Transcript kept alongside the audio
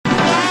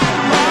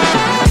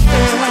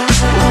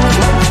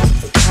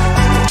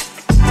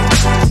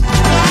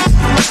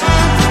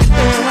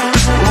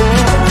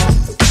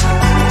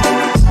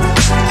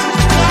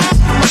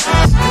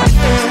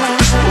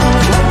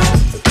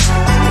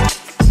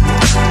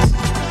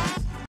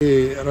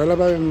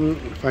Royla,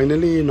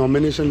 finally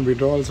nomination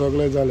withdrawal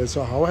सगळे.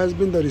 So how has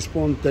been the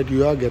response that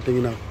you are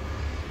getting now?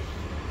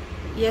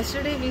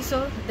 Yesterday we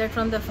saw that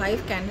from the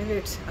 5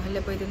 candidates,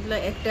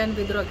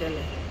 withdraw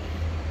kele.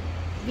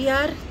 We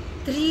are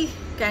 3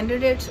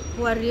 candidates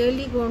who are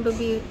really going to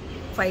be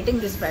fighting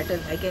this battle.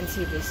 I can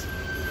see this.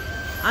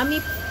 Ami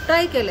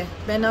try kele.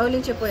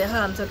 Benaulim che poya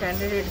amcha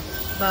candidate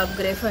Bob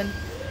Griffin.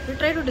 We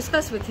try to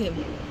discuss with him,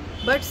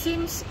 but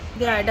seems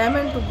they are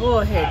adamant to go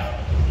ahead.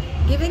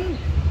 Given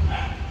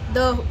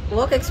the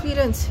work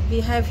experience we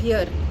have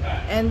here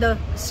and the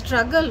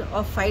struggle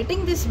of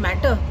fighting this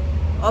matter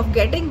of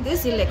getting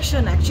this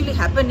election actually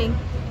happening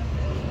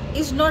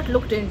is not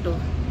looked into.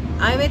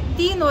 I have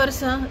 3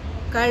 varsa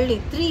currently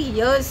 3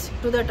 years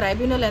to the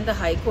tribunal and the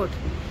high court,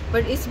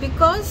 but it's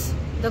because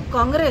the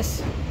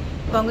Congress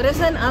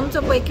and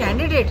amcho poi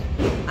candidate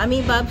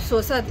ami Bab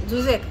Sosat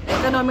Juzek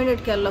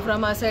nominate kello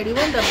from our side,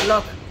 even the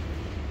bloc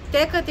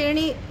teka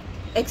teni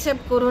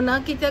accept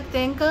corona kiत्याक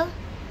तेंका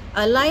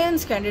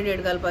alliance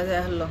candidate घालपा जाय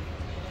आसलो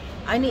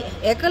आनी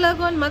हेका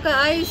लागून म्हाका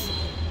आयज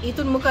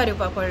हितून मुखार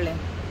येवपाक पडलें.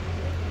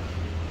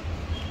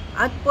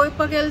 आतां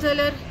पळोवपाक गेलें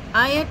जाल्यार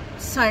हांवें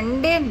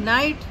संडे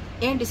नायट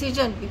हें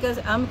डिसिजन बिकॉज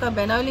आमकां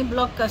बेनावली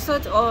ब्लॉक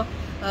कसोच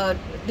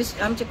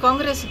आमचे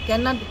काँग्रेस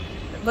केन्ना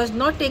was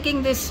not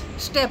taking this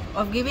step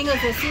of giving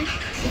us a seat.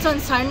 It's on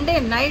Sunday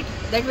night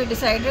that we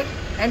decided,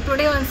 and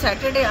today on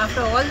Saturday,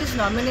 after all this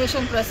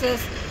nomination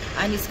process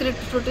and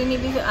scrutiny,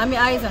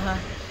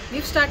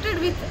 we've started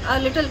with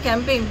a little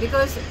campaign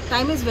because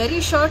time is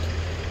very short.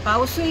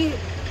 Pausui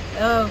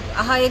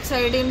ek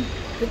side in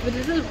with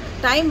little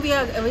time we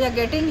are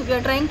getting. We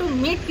are trying to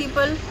meet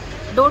people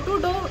door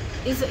to door.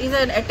 Is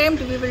an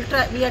attempt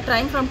we are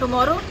trying from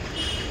tomorrow,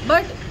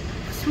 but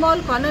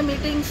small corner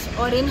meetings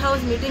or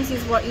in-house meetings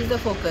is what is the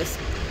focus.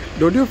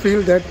 Don't you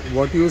feel that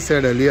what you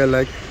said earlier,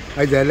 like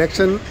as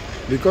election,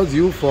 because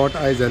you fought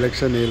as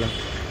election,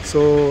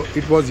 so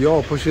it was your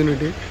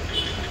opportunity?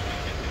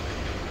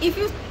 If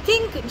you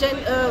think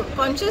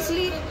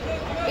consciously,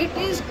 it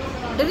is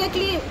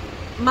directly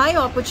my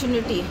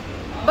opportunity,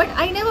 but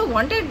I never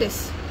wanted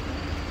this.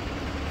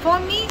 For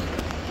me,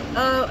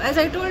 as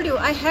I told you,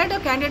 I had a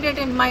candidate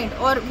in mind,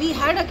 or we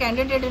had a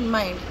candidate in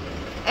mind,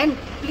 and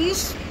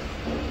please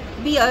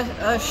be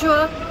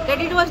sure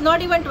that it was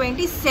not even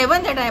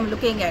 27 that I am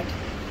looking at.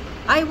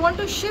 I want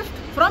to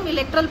shift from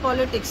electoral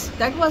politics.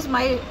 That was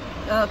my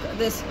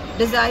this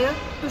desire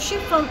to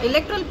shift from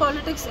electoral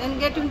politics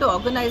and get into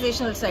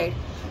organizational side.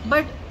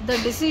 But the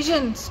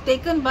decisions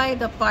taken by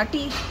the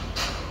party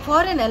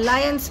for an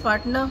alliance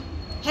partner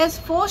has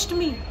forced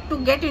me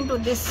to get into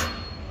this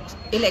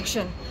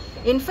election.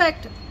 In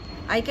fact,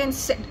 I can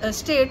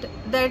state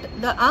that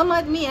the Aam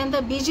Aadmi and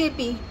the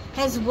BJP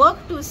has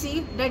worked to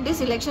see that this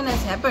election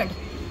has happened.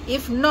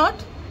 If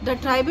not, the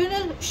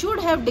tribunal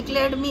should have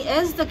declared me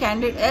as the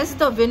candidate, as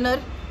the winner,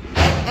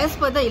 as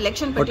per the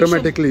election petition.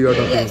 Automatically you are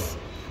talking. Yes.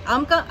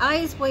 Amka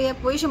eyes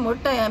poish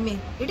motta ami.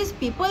 It is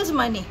people's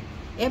money.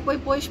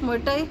 Poish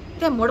motta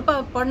te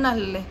modpa padna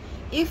halle.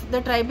 If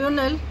the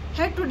tribunal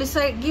had to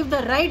decide, give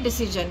the right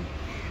decision.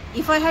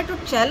 If I had to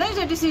challenge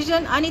the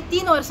decision, ani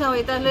 3 varsa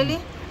hoita halle,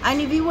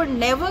 and we would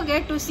never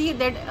get to see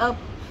that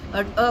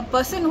a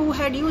person who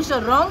had used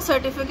a wrong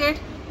certificate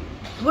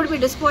would be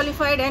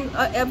disqualified, and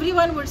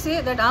everyone would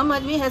say that Aam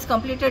Aadmi has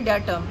completed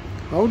their term.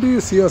 How do you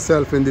see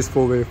yourself in this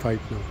 4-way fight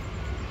now?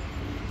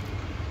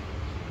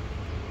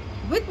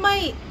 With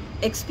my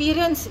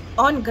experience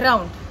on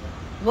ground,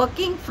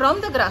 working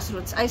from the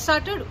grassroots, I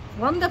started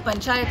from the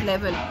panchayat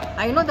level.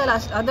 I know the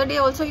other day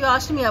also you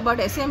asked me about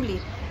assembly.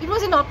 It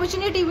was an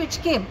opportunity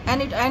which came,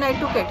 and I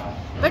took it.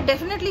 But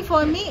definitely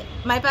for me,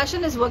 my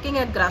passion is working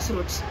at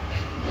grassroots.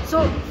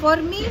 So for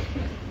me,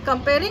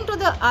 comparing to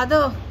the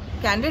other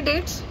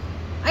candidates,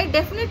 I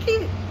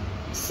definitely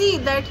see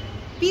that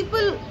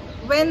people,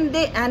 when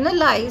they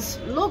analyze,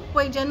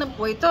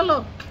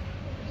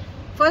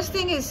 first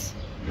thing is,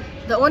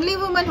 the only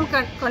woman who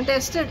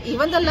contested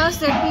even the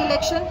last ZP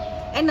election,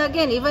 and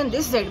again even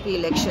this ZP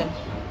election.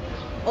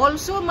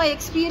 Also my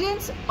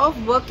experience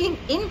of working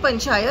in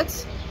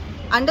panchayats,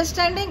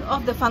 understanding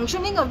of the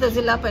functioning of the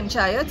Zilla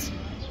panchayats,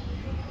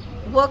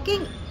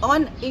 working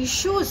on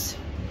issues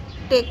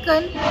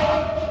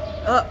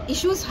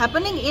issues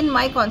happening in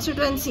my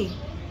constituency,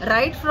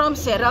 right from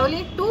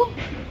Serauli to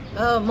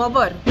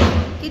Mobar.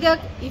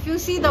 If you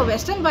see the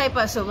western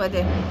bypass over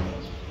there,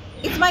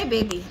 it's my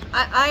baby.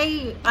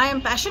 I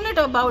am passionate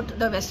about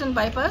the western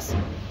bypass,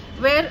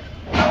 where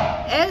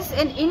as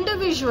an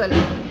individual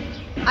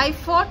I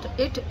fought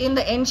it in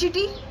the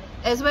NGT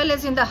as well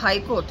as in the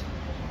High Court.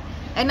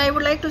 And I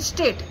would like to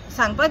state,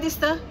 Sangpa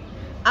Dista,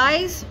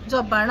 Ays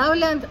jo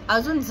Benaulim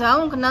Azun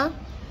Zaung na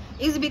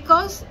is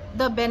because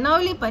the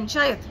Benaulim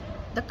Panchayat,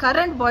 the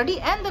current body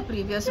and the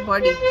previous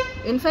body.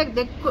 In fact,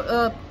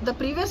 the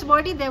previous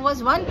body, there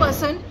was one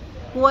person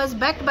who was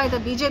backed by the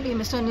BJP,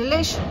 Mr.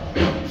 Nilesh.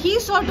 He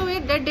saw to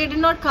it that they did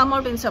not come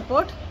out in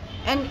support.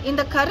 And in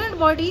the current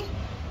body,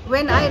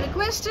 when I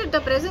requested the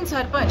present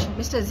Sarpanch,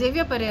 Mr.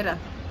 Xavier Pereira,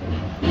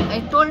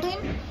 I told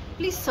him,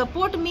 please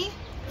support me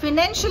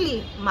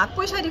financially.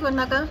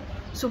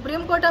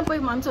 Supreme Court and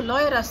manso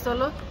lawyer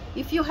astolo,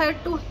 if you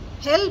had to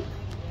help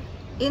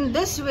in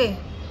this way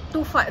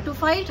to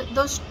fight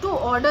those two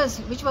orders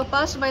which were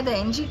passed by the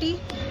NGT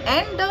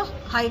and the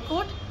High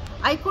Court,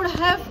 I could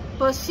have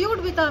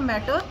pursued with our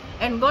matter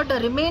and got the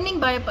remaining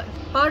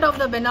part of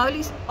the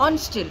Benaulis on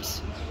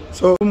stilts.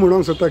 So,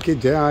 Munong Sota ki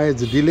jai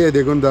delay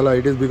degun dala,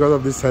 it is because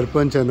of this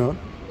Sarpanch and all.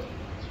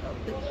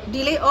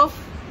 Delay of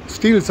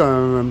Stilts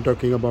I'm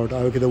talking about.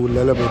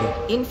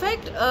 In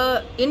fact,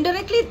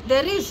 indirectly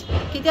there is.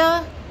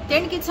 Kitia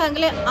ten kid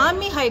sangle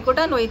आम्ही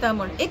हायकोर्टान वयता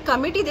म्हण एक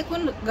committee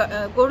देखून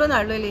घडोवन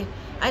हाडलेली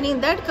and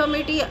in that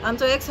committee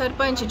आमचो एक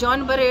sarpanch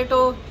John Barreto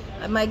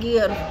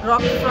मागीर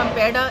rock from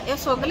पेडा हे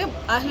सगळे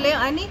आहले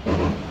आणि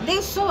they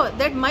saw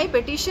that my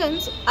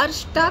petitions are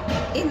stuck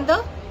in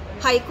the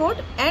High Court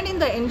and in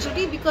the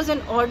NGT because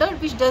an order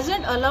which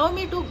doesn't allow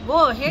me to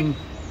go ahead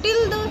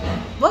till the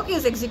work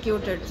is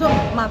executed. So,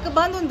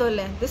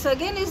 this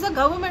again is the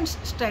government's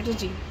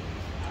strategy.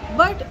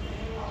 But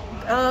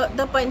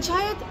the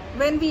panchayat,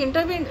 when we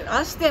intervened,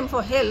 asked them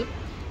for help,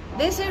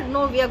 they said,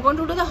 no, we are going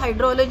to do the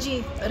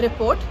hydrology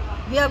report.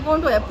 We are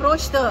going to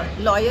approach the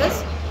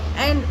lawyers.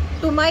 And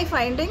to my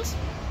findings,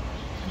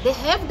 they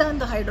have done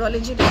the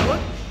hydrology report.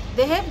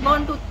 They have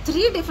gone to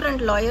 3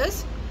 different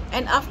lawyers.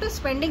 And after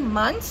spending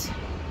months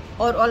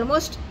or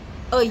almost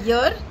a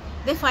year,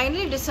 they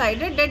finally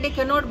decided that they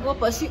cannot go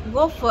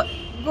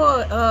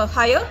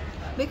higher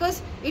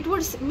because it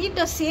would meet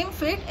the same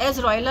fate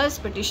as Royla's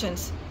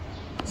petitions.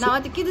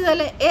 Now,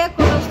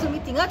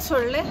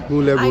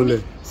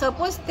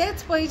 suppose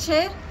that's why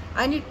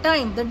any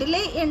time the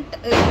delay in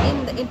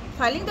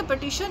filing the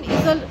petition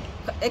is the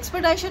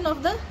expedition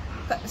of the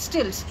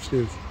stills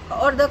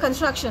or the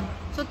construction.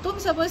 So,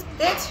 suppose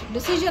that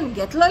decision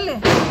get to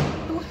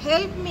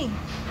help me.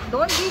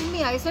 Don't give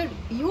me. I said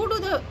you do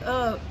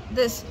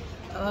the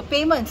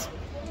payments,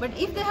 but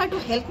if they had to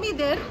help me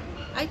there,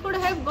 I could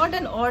have got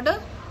an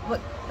order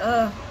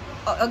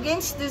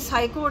against this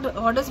High Court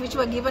orders which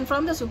were given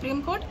from the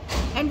Supreme Court,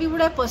 and we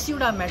would have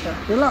pursued our matter.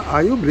 Royla,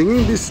 are you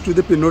bringing this to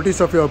the notice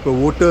of your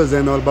voters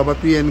and all? Baba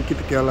PN kit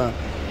kyala?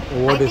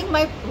 I think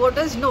my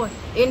voters know.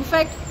 In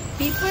fact,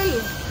 people,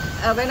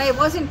 when I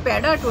was in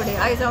Peda today,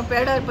 I saw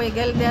Peda pay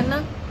gel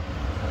then.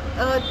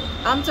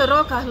 आमचो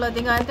rock आहलो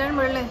थिंगा आनी ताणें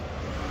म्हणलें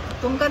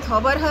तुमकां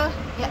खबर आहा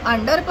हे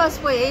underpass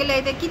पळय येयले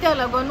ते कित्याक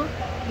लागून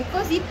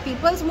बिकॉज ही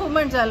पिपल्स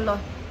मुवमेंट जाल्लो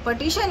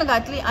पटिशन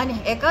घातली आनी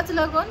हेकाच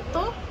लागून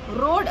तो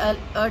रोड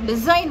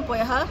डिझायन पळय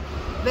आहा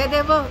वे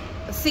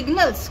देवर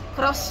सिग्नल्स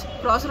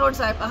क्रॉस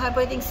रोड्स आहा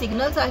पळय थिंग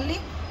सिग्नल्स आहली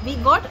we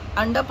got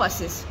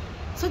अंडरपासीस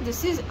so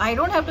this is I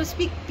don't have to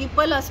speak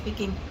people are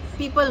speaking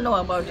people know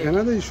about it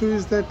another issue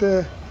is that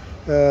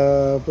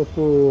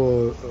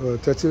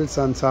Churchill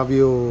son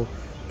Savio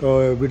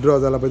withdraw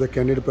zala by the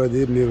candidate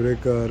Pradeep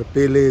Nivrekar,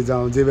 Pele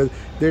Jaun,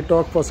 they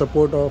talk for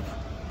support of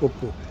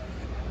Poppo.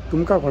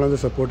 Tumka konacho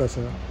support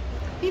asa?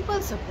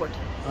 People support.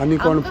 Ani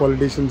kon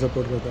politician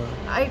support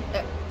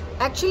kata?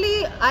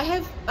 Actually,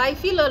 I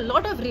feel a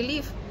lot of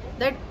relief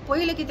that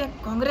poile kite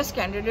Congress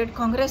candidate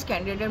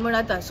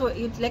manata. So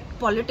it's like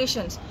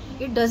politicians.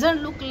 It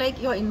doesn't look like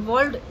you're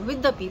involved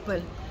with the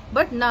people.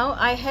 But now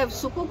I have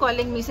Suku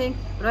calling me saying,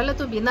 Royla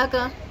tu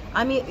binaka.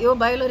 आम्ही यो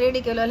बायलो ready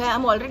केलो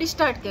आमी already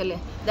start केले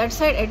that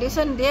side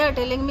addition they are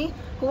telling me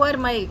who are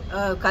my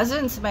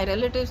cousins my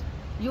relatives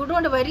you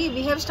don't worry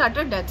we have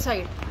started that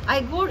side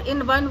I go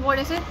in one word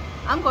I said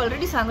आमकां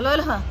already सांगलो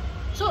आहा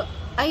सो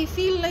I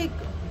feel like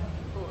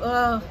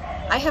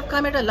I have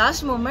come at a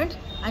last moment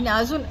आनी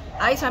अजून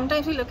I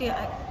sometimes feel okay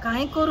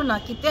कांय करूं ना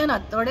कितें ना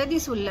थोडे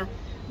दीस उरल्या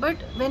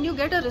but when you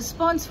get a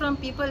response from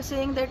people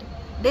saying that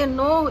they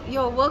know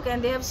your work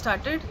and they have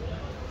started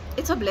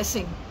it's a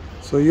blessing.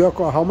 So you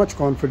are how much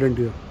confident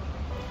you are?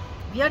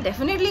 We are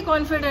definitely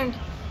confident.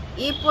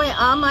 If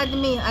Aam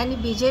Aadmi and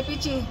BJP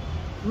chi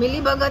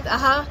mili bhagat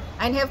aha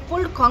and have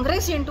pulled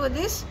Congress into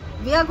this,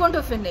 we are going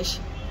to finish.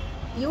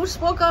 You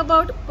spoke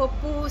about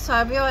Poppu,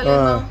 Savio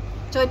Alema,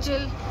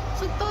 Churchill.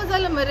 So those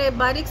are mere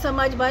barik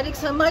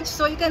samaj.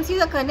 So you can see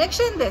the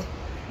connection there.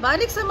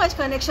 Barik samaj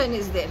connection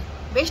is there.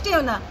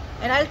 Beshtevna.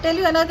 And I'll tell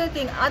you another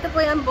thing.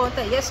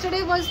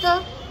 Yesterday was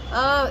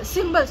the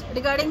symbols,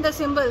 regarding the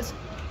symbols.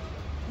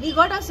 We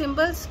got our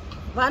symbols.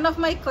 One of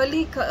my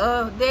colleague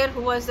there,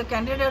 who was the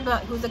candidate,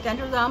 who's the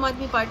candidate of the Aam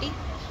Aadmi Party,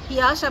 he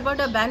asked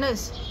about the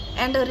banners,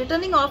 and the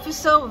returning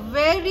officer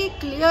very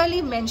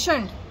clearly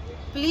mentioned,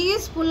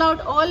 please pull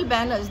out all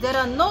banners. There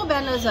are no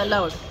banners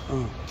allowed.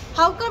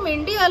 How come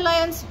India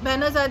Alliance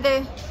banners are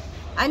there?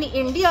 And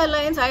India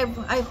Alliance,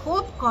 I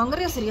hope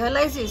Congress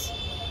realizes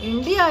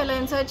India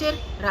Alliance acher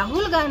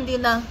Rahul Gandhi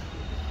na,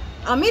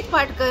 Amit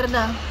Patkar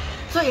na.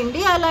 So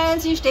India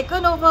Alliance is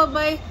taken over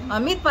by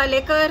Amit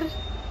Palekar.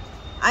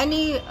 आणि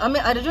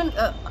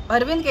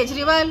अरविंद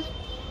केजरीवाल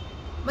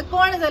मग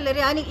कोण जाले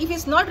रे आणि if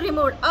is not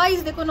removed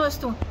आयज देखून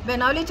वस्तू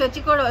बेनावली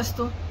चर्ची code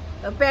वस्तू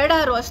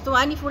पेडार वस्तू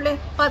आणि फुडें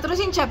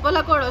पात्रोसीन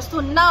चॅपला कोड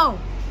वस्तू नाव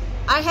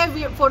I have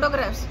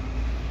photographs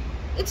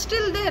it's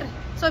steel there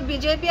so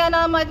BJP and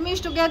Aam Aadmi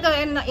is together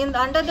in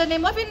under the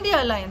name of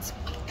India Alliance.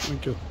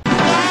 Thank you.